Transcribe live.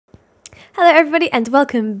Hello everybody and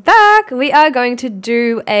welcome back. We are going to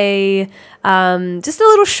do a just a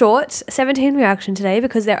little short 17 reaction today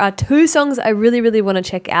because there are two songs I really want to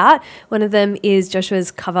check out. One of them is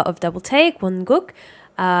Joshua's cover of Double Take, Wonguk,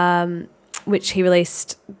 which he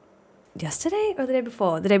released yesterday or the day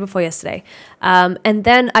before? The day before yesterday. And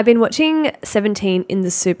then I've been watching 17 in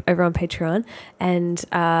the Soup over on Patreon,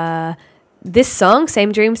 and this song,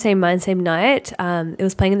 Same Dream, Same Mind, Same Night, it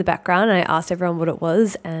was playing in the background and I asked everyone what it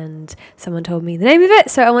was and someone told me the name of it,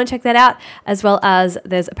 so I want to check that out, as well as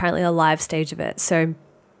there's apparently a live stage of it. So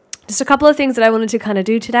just a couple of things that I wanted to kind of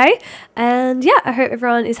do today, and yeah, I hope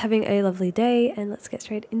everyone is having a lovely day, and let's get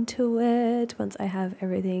straight into it once I have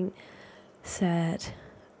everything set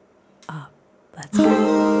up. Let's go.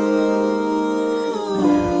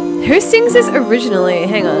 Who sings this originally?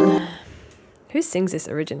 Hang on. Who sings this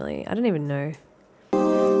originally? I don't even know.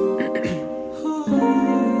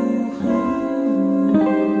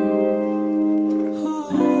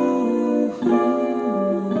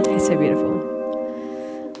 He's so beautiful.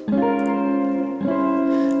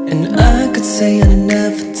 And I could say I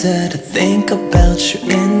never dared to think about you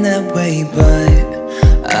in that way,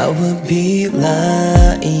 but I would be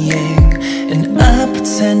lying. And I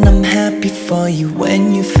pretend I'm happy for you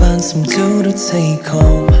when you find some dude to take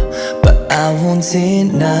home, but I won't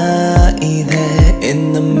deny that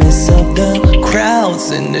in the midst of the crowds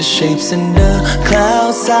and the shapes and the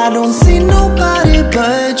clouds, I don't see nobody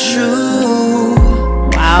but you.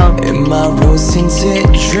 Wow. In my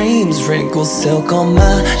rose-tinted dreams, wrinkled silk on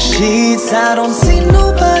my sheets, I don't see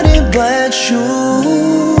nobody but you.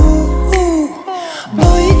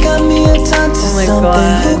 Boy, you got me uptight to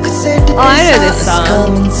something. Who could say that I know this song.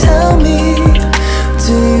 Come and tell me,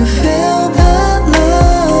 do you feel that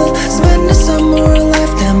love? Spend the summer or a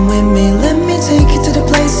lifetime with me. Let me take you to the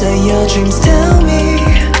place of your dreams. Tell me,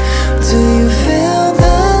 do you feel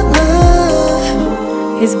that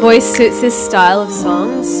love? His voice suits this style of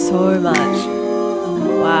song so much.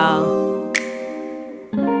 Wow.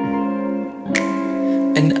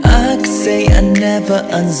 And I could say I never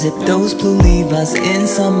unzipped those blue Levi's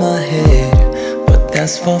inside my head, but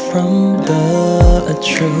that's far from the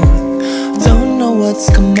truth. Don't know what's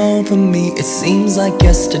come over me. It seems like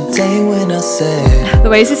yesterday when I said the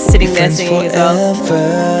way he's just sitting there singing as well.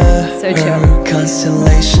 So chill.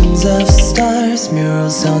 Constellations of stars,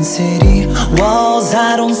 murals on city walls,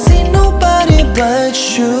 I don't see nobody but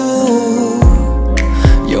you.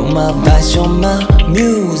 You're my vice, you're my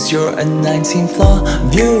muse, you're a 19th floor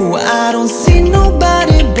view, I don't see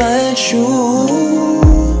nobody but you.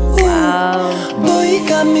 Wow. Boy, you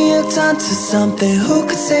got me uptight to something. Who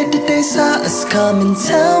could say that they saw us? Come and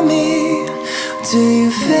tell me, do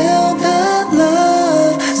you feel that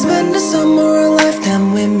love? Spend the summer or a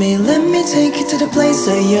lifetime with me. Let me take you to the place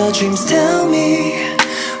of your dreams. Tell me,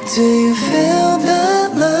 do you feel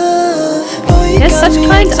that love? Boy, you He has got such me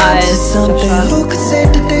kind uptight to eyes, something. Joshua. Who could say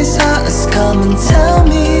that they saw us? Come and tell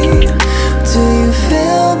me, do you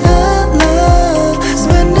feel that love?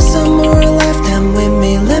 Spend the summer or a lifetime with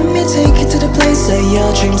me. Let me take you to the place of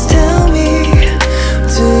your dreams. Tell me,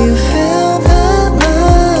 do you feel that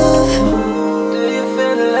love? Do you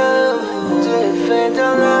feel the love? Do you feel the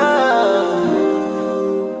love?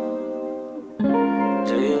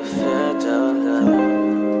 Do you feel the love?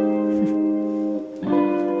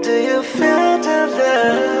 Do you feel the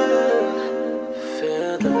love?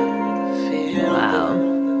 Feel the love, feel Wow.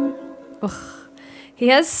 Ugh. He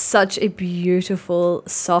has such a beautiful,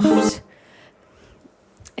 soft,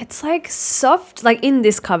 it's like soft, like in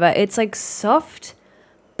this cover, it's like soft,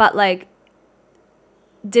 but like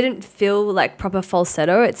didn't feel like proper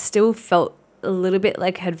falsetto. It still felt a little bit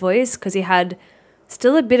like head voice because he had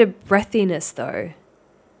still a bit of breathiness though.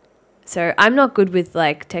 So I'm not good with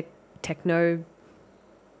like techno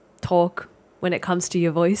talk when it comes to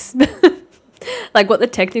your voice. Like what the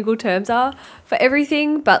technical terms are for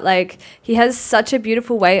everything, but like he has such a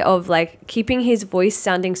beautiful way of like keeping his voice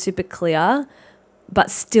sounding super clear but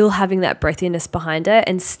still having that breathiness behind it,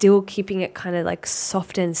 and still keeping it kind of like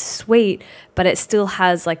soft and sweet, but it still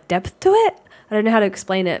has like depth to it. I don't know how to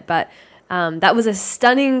explain it, but that was a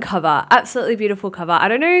stunning cover, absolutely beautiful cover. I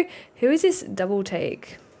don't know, who is this Double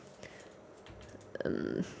Take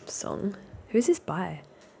song? Who's this by?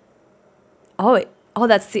 Oh,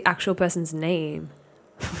 that's the actual person's name.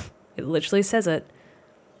 It literally says it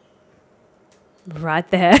right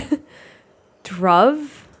there.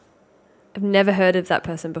 Druv? I've never heard of that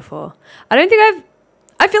person before. I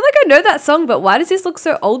feel like I know that song, but why does this look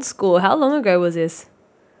so old school? How long ago was this?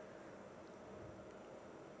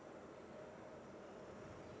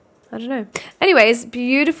 I don't know. Anyways,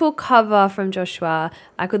 beautiful cover from Joshua.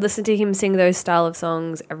 I could listen to him sing those style of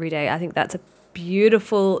songs every day. I think that's a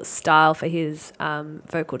beautiful style for his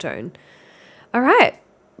vocal tone. All right.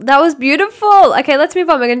 That was beautiful. Okay, let's move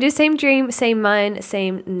on. We're going to do same dream, same mind,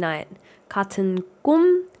 same night. 같은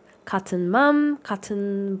꿈, 같은 맘,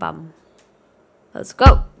 같은 밤. Let's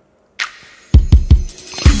go.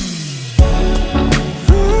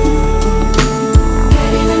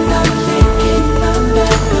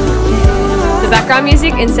 The background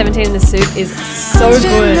music in 17 in the Soup is so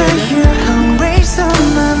good.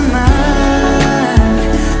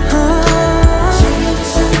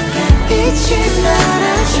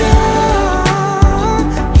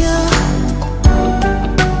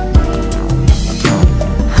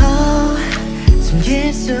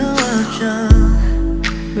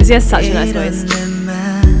 Lucy has such a nice voice.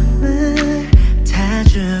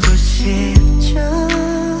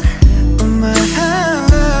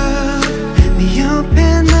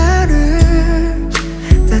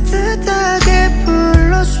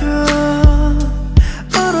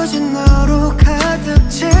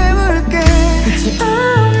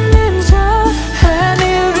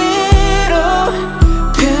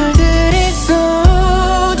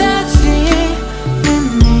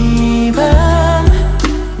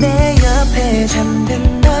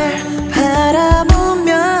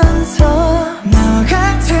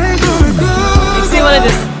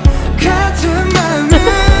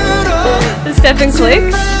 Step and click.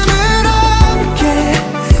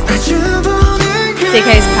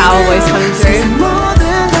 DK's power voice coming through.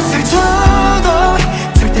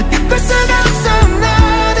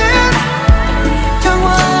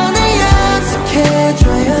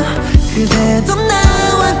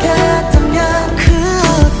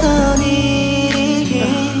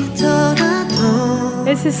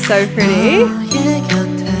 This is so pretty.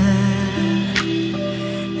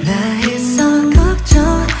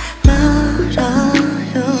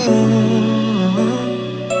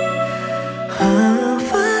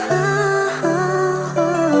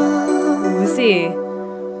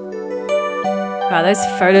 Wow, those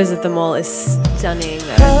photos of them all is stunning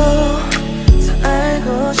though.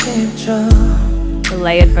 The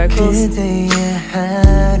layered vocals.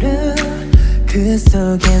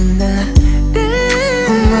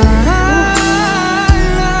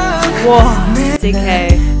 Whoa,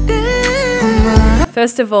 DK.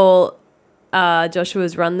 First of all,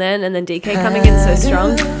 Joshua's Run Then, and then DK coming in so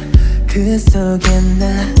strong.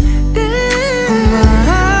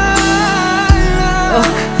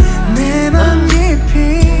 Oh.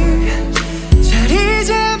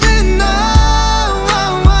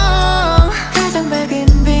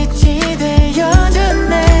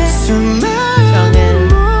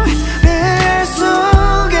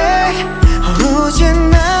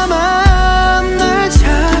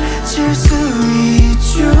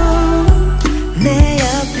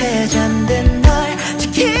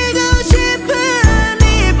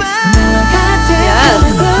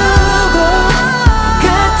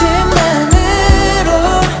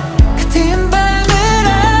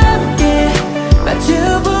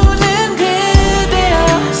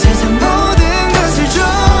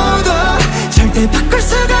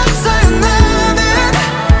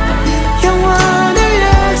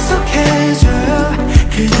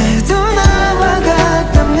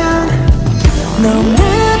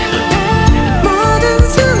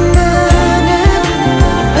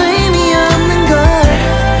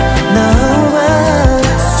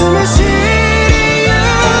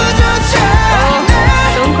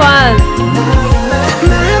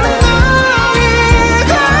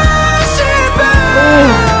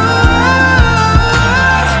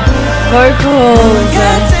 Vocals.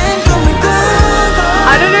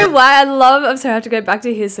 I don't know why I'm sorry I have to go back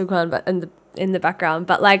to his Sungkwan but in the background,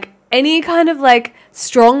 but like any kind of like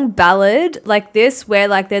strong ballad like this where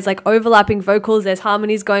like there's like overlapping vocals, there's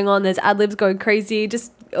harmonies going on, there's ad-libs going crazy,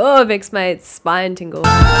 just it makes my spine tingle.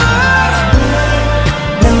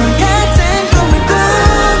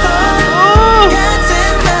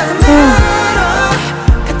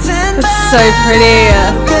 It's so pretty.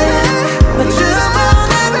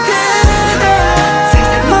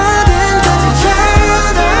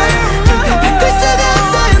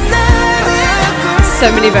 So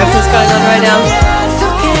many vocals going on right now.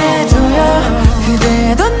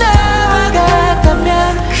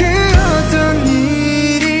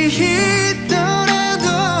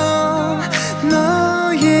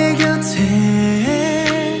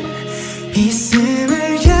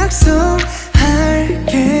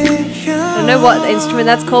 I don't know what instrument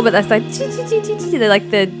that's called, but that's like they're like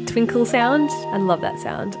the twinkle sound. I love that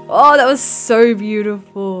sound. Oh, that was so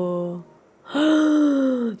beautiful.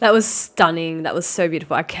 That was stunning. That was so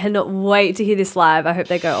beautiful. I cannot wait to hear this live. I hope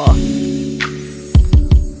they go off.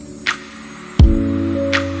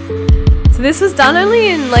 So this was done only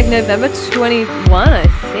in like November 21, I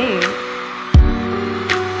think.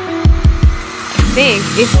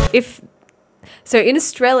 If so in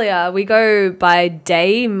Australia we go by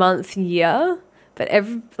day, month, year, but a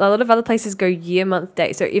lot of other places go year, month,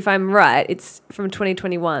 day. So if I'm right, it's from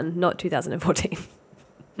 2021, not 2014.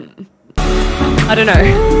 I don't know.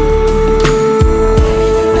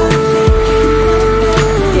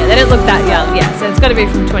 Yeah, they don't look that young. Yeah, so it's got to be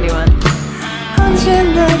from 21.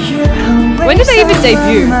 When did they even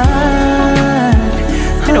debut?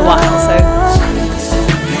 It's been a while, so.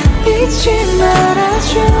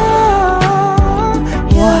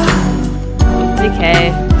 Wow.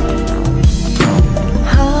 DK.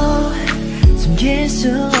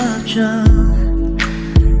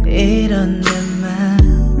 이런 내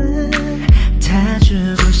맘을 다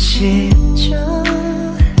주고 싶죠.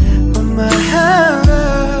 엄마하라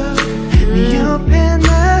네 옆에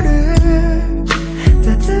나를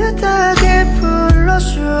따뜻하게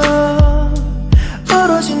불러줘.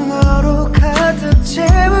 오로지 너로 가득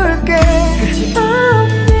채울게. 끝이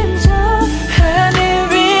없는 저 하늘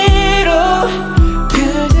위로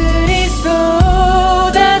별들이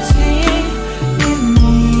쏟아지는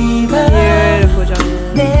이 밤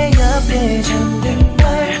내 옆에 잠든 널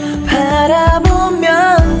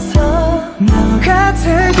바라보면서 너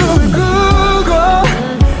같은 꿈을 꾸고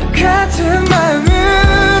같은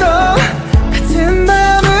마음으로 같은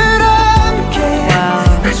맘을 함께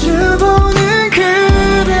마주보는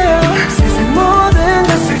그대여. 세상 모든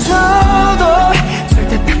것을 줘도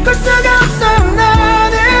절대 바꿀 수가 없어요.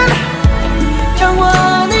 나는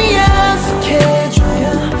영원히 약속해줘요.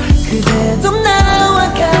 그대도 나와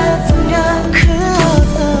같으면 그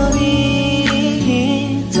어떤 일이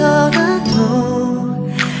있더라도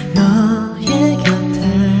너의 곁에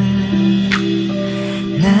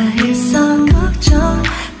나 있어 걱정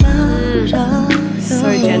말아요. So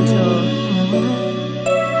gentle.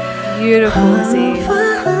 Beautiful, see.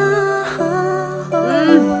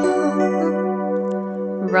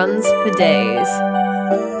 Runs for days.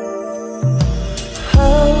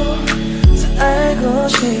 알고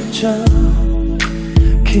싶죠.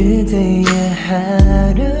 그대의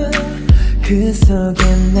하루 그 속에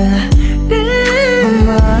나를 내 맘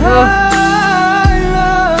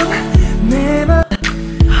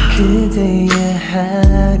그대의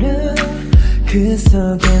하루 그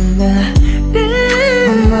속에 나를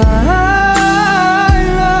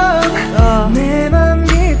내 맘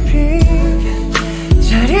깊이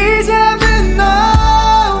자리 잡은 너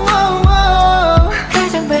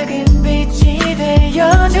가장 밝은 빛이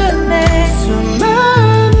되어주네.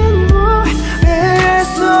 수많은 노래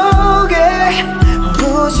속에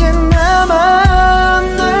오로지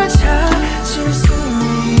나만 널 찾을 수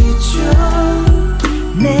있죠.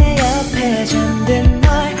 내 옆에 잠든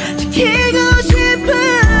널 지키고 싶은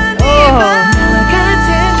이 밤 나와 같은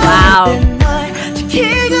널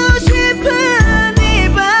지키고 싶은 이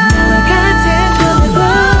밤 나와 같은 꿈을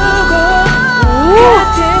보고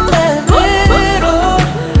같은 맘으로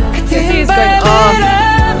같은 밤을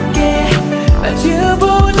함께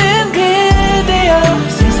마주보는 그대여.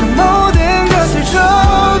 세상 모든 것을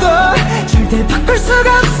줘도 절대 바꿀 수가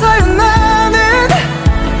없어요. 나는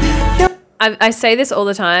I say this all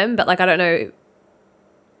the time, but like I don't know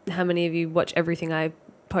how many of you watch everything I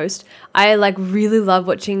post. I like really love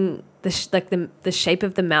watching the shape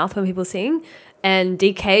of the mouth when people sing, and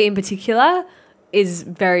DK in particular is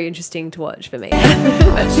very interesting to watch for me.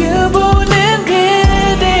 마주보는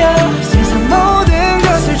그대여. 세상 모든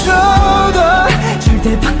것을 줘도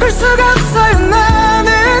절대 바꿀 수가 없어요.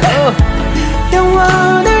 나는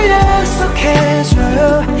영원을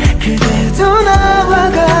약속해줘요. 그대도 나와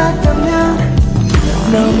같다면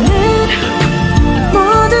너는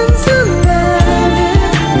모든 순간은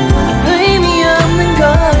의미 없는 걸.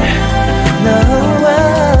 너와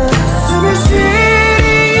숨을 쉴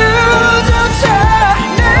이유조차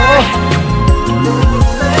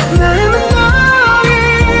마음은 너를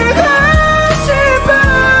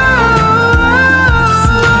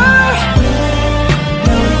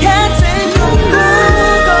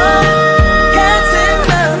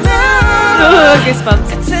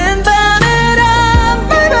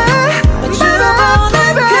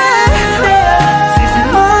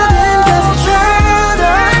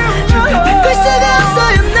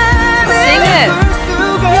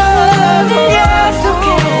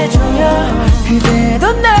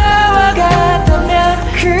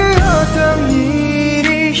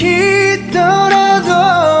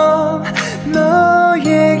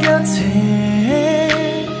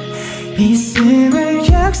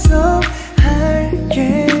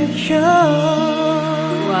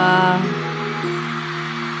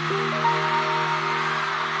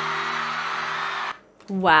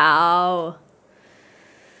Wow.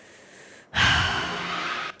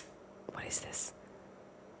 What is this?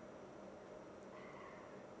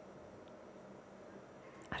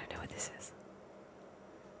 I don't know what this is.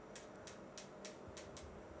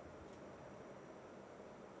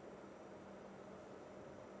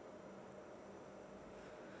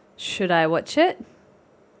 Should I watch it?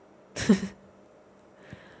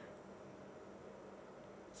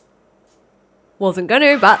 Wasn't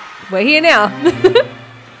gonna, but we're here now.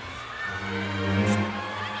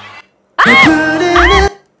 Ah!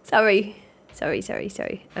 Sorry.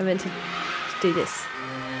 I meant to do this.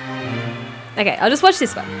 Okay, I'll just watch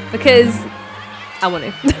this one because I want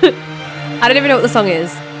to. I don't even know what the song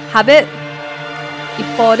is. Habit.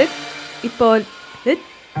 이뻐릿.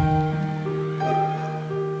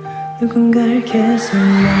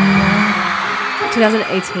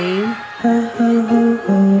 2018.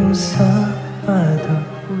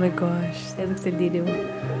 Oh my gosh, they look so little.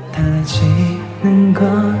 달라지는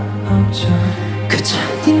건 없죠. 그저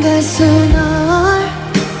어딘가에서 널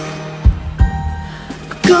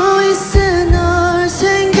걷고 있을 널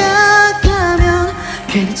생각하면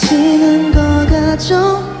괜히 지는 것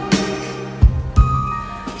같죠.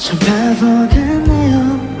 참 바보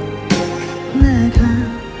같네요 내가.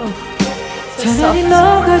 차라리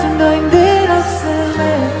너가 좀 더 힘들었어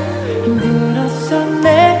내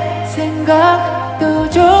생각도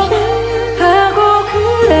좀 하고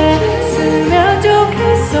그랬으면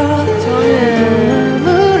좋겠어. 저는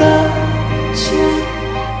물어주고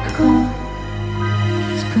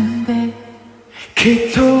싶은데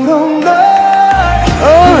그토록 널.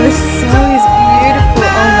 Oh, this song is beautiful.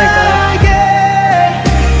 Oh my god.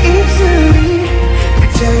 입술이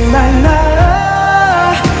바짝 말라가는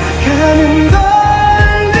걸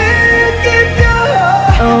느끼며.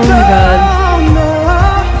 Oh my god.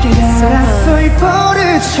 깨달았어 이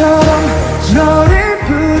버릇처럼 너를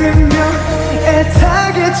부르며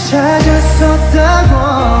애타게 찾았었다고.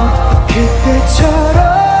 그때처럼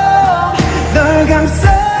널 감싸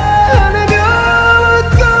안으며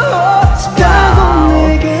웃고 싶다고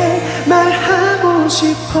내게 말하고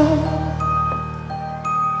싶어.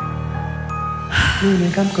 눈을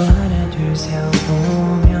감고 하나 둘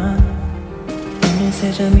세어보면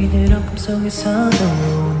어느새 잠이 들어 꿈속에서도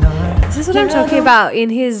널. This is what I'm talking about in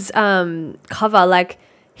his cover. Like,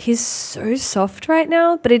 he's so soft right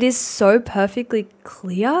now, but it is so perfectly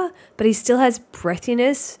clear, but he still has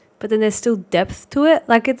breathiness, but then there's still depth to it.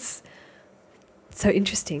 Like, it's so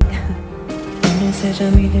interesting. 어느새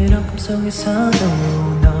잠이 들어 꿈속에서도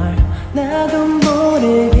널 나도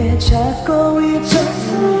모르게 찾고 있죠.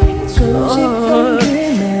 잊고 싶은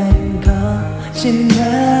그날은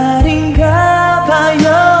거짓말인가 봐요.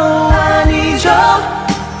 아니죠.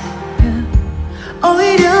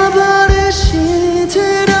 오히려 버릇이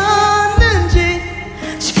들었는지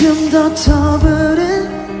지금도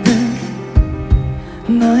떠부르는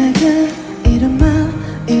너에게 이런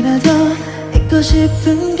말이라도 잊고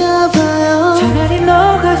싶은가 봐요. 차라리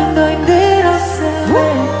너가 좀 더 힘들었어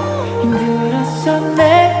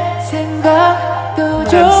내 생각도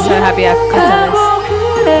좀 I'm so happy I've done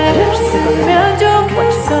그랬으면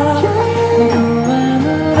좋겠어. 너도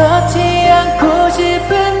아무렇지 않고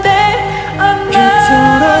싶은데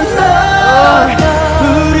그토록 널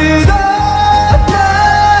부르던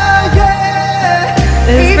나의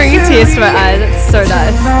This is bringing tears to my eyes. It's so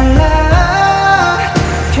nice.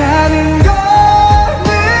 가는 걸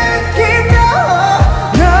느끼며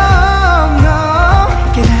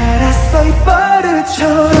깨달았어 이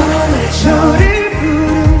버릇처럼 너를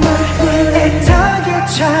부르며 애타게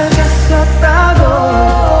찾았었다고.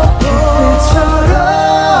 그때처럼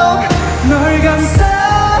널 감싸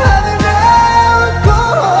안으며 웃고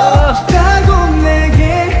싶다고 내게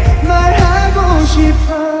말하고 싶어.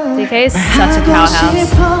 DK is such a powerhouse.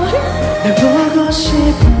 날 보고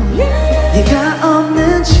싶어 네가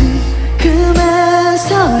없는 지금에서야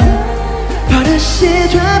버릇이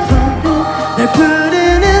돼버린 날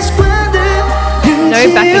부르는 습관들. No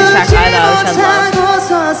backing track either, which I love.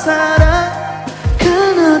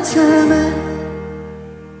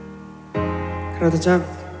 크라우드 짱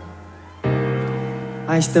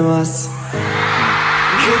아이시테마스.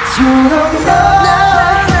 그토록 널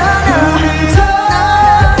부르던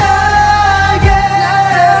나의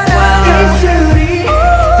입술이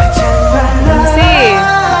바짝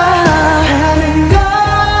말라가는 걸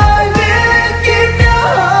느끼며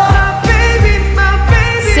Baby my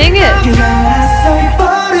baby. Sing it. 깨달았어 이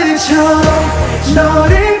버릇처럼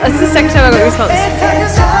너를 That's the second time I got goosebumps. 애타게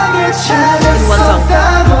In one song.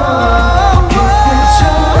 찾았었다고.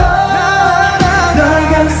 그때처럼 널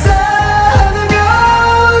감싸 안으며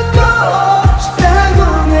웃고 싶다고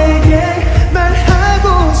내게 말하고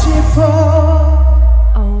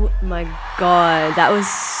God, that was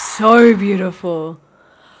so beautiful.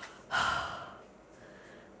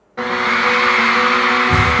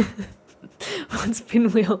 One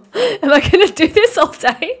spin wheel. Am I going to do this all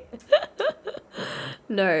day?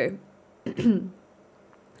 No. I'm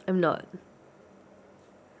not.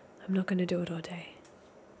 I'm not going to do it all day.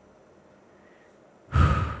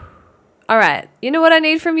 All right. You know what I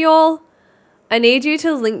need from you all? I need you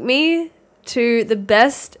to link me to the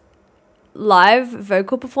best live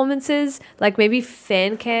vocal performances, like maybe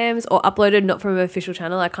fan cams or uploaded not from an official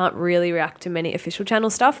channel. I can't really react to many official channel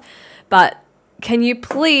stuff, but can you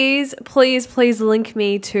please link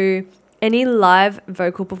me to any live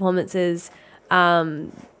vocal performances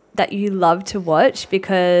that you love to watch,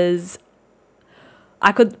 because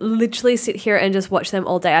I could literally sit here and just watch them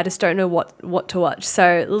all day. I just don't know what to watch.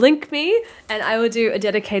 So link me and I will do a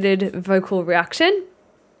dedicated vocal reaction.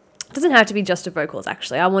 It doesn't have to be just to vocals,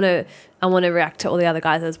 actually. I want to react to all the other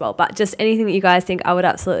guys as well, but just anything that you guys think I would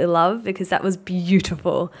absolutely love, because that was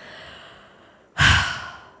beautiful.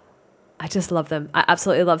 I just love them. I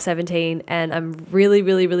absolutely love 17, and I'm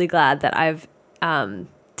really glad that I've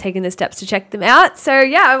taken the steps to check them out. So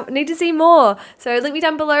yeah, I need to see more. So link me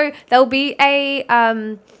down below. There'll be a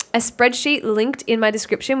spreadsheet linked in my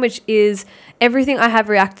description, which is everything I have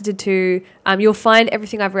reacted to. You'll find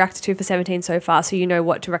everything I've reacted to for 17 so far, so you know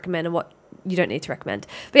what to recommend and what you don't need to recommend.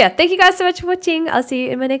 But yeah, thank you guys so much for watching. I'll see you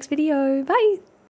in my next video. Bye.